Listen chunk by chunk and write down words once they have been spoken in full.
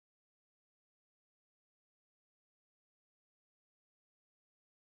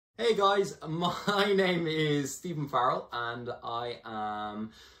Hey guys, my name is Steven Farrell and I am,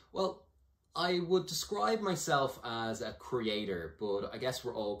 well, I would describe myself as a creator, but I guess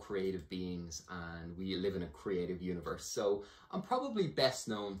we're all creative beings and we live in a creative universe. So I'm probably best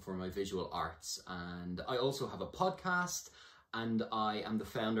known for my visual arts, and I also have a podcast, and I am the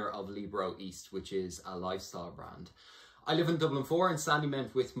founder of Libro East, which is a lifestyle brand. I live in Dublin 4 in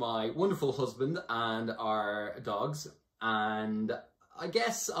Sandymount with my wonderful husband and our dogs, and I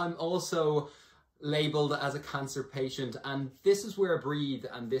guess I'm also labelled as a cancer patient, and this is where Breathe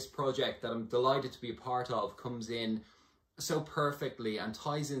and this project that I'm delighted to be a part of comes in so perfectly and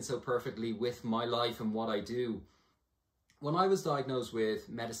ties in so perfectly with my life and what I do. When I was diagnosed with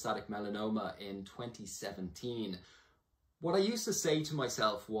metastatic melanoma in 2017, what I used to say to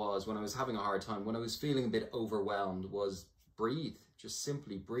myself was, when I was having a hard time, when I was feeling a bit overwhelmed, was breathe, just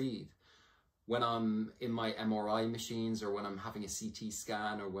simply breathe. When I'm in my MRI machines, or when I'm having a CT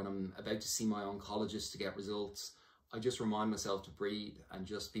scan, or when I'm about to see my oncologist to get results, I just remind myself to breathe and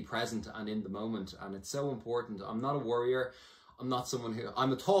just be present and in the moment. And it's so important. I'm not a worrier. I'm not someone who,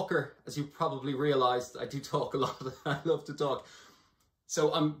 I'm a talker, as you probably realized. I do talk a lot. I love to talk.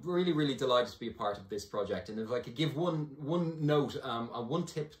 So I'm really, really delighted to be a part of this project. And if I could give one note, one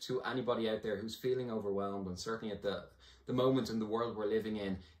tip to anybody out there who's feeling overwhelmed, and certainly at the moment in the world we're living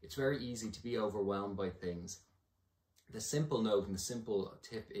in, it's very easy to be overwhelmed by things. The simple note and the simple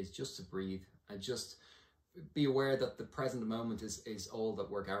tip is just to breathe and just be aware that the present moment is all that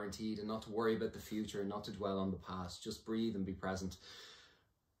we're guaranteed, and not to worry about the future, not to dwell on the past. Just breathe and be present.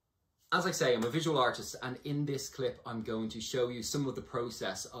 As I say, I'm a visual artist, and in this clip I'm going to show you some of the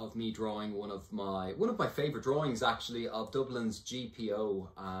process of me drawing one of my favorite drawings, actually, of Dublin's GPO,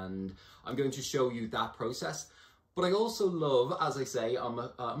 and I'm going to show you that process. But I also love, as I say, I'm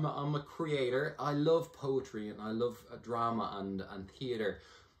a creator. I love poetry and I love drama and theatre.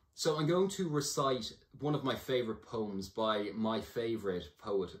 So I'm going to recite one of my favourite poems by my favourite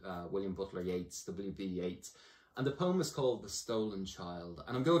poet, William Butler Yeats, W.B. Yeats. And the poem is called The Stolen Child.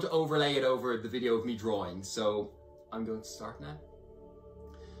 And I'm going to overlay it over the video of me drawing. So I'm going to start now.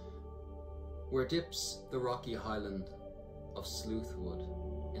 Where dips the rocky highland of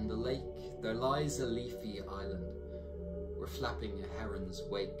Sleuthwood, in the lake there lies a leafy island, where flapping a heron's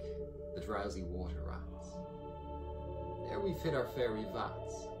wake the drowsy water rats. There we fit our fairy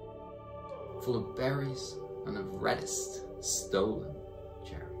vats, full of berries and of reddest stolen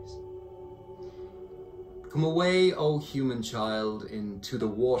cherries. Come away, O human child, into the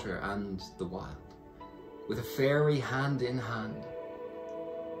water and the wild, with a fairy hand in hand,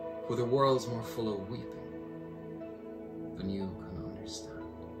 for the world's more full of weeping than you can understand.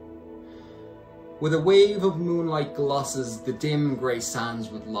 With a wave of moonlight glosses the dim grey sands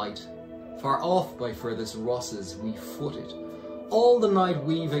with light, far off by furthest rosses we footed, all the night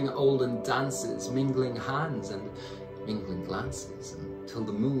weaving olden dances, mingling hands and mingling glances, until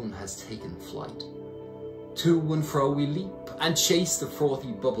the moon has taken flight. To and fro we leap and chase the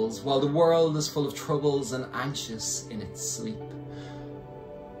frothy bubbles, while the world is full of troubles and anxious in its sleep.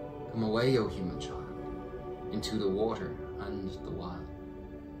 Come away, O human child, into the water and the wild,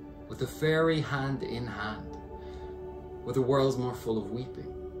 with a fairy hand in hand, where the world's more full of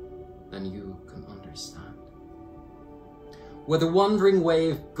weeping than you can understand. Where the wandering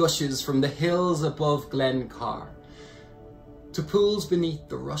wave gushes from the hills above Glen Car, to pools beneath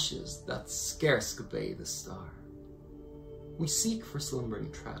the rushes that scarce could bathe a star. We seek for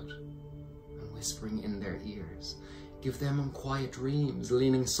slumbering trout, and whispering in their ears, give them unquiet dreams,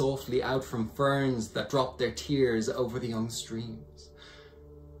 leaning softly out from ferns that drop their tears over the young streams.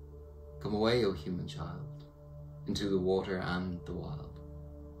 Come away, O human child, into the water and the wild,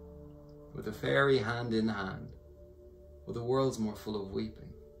 with a fairy hand in hand, where the world's more full of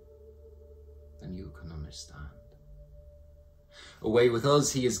weeping than you can understand. Away with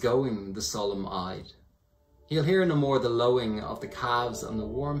us he is going, the solemn-eyed. He'll hear no more the lowing of the calves on the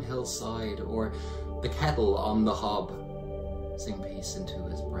warm hillside, or the kettle on the hob sing peace into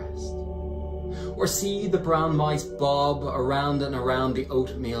his breast, or see the brown mice bob around and around the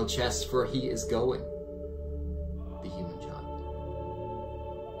oatmeal chest, for he is going, the human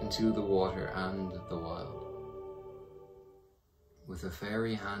child, into the water and the wild, with a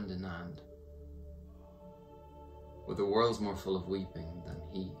fairy hand in hand, where the world's more full of weeping than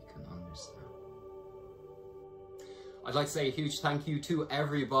he can understand. I'd like to say a huge thank you to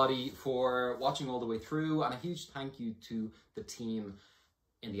everybody for watching all the way through, and a huge thank you to the team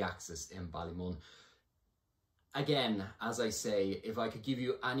in the Axis in Ballymun. Again, as I say, if I could give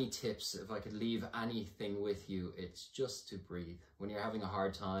you any tips, if I could leave anything with you, it's just to breathe. When you're having a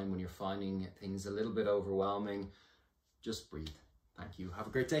hard time, when you're finding things a little bit overwhelming, just breathe. Thank you. Have a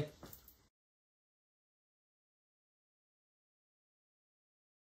great day.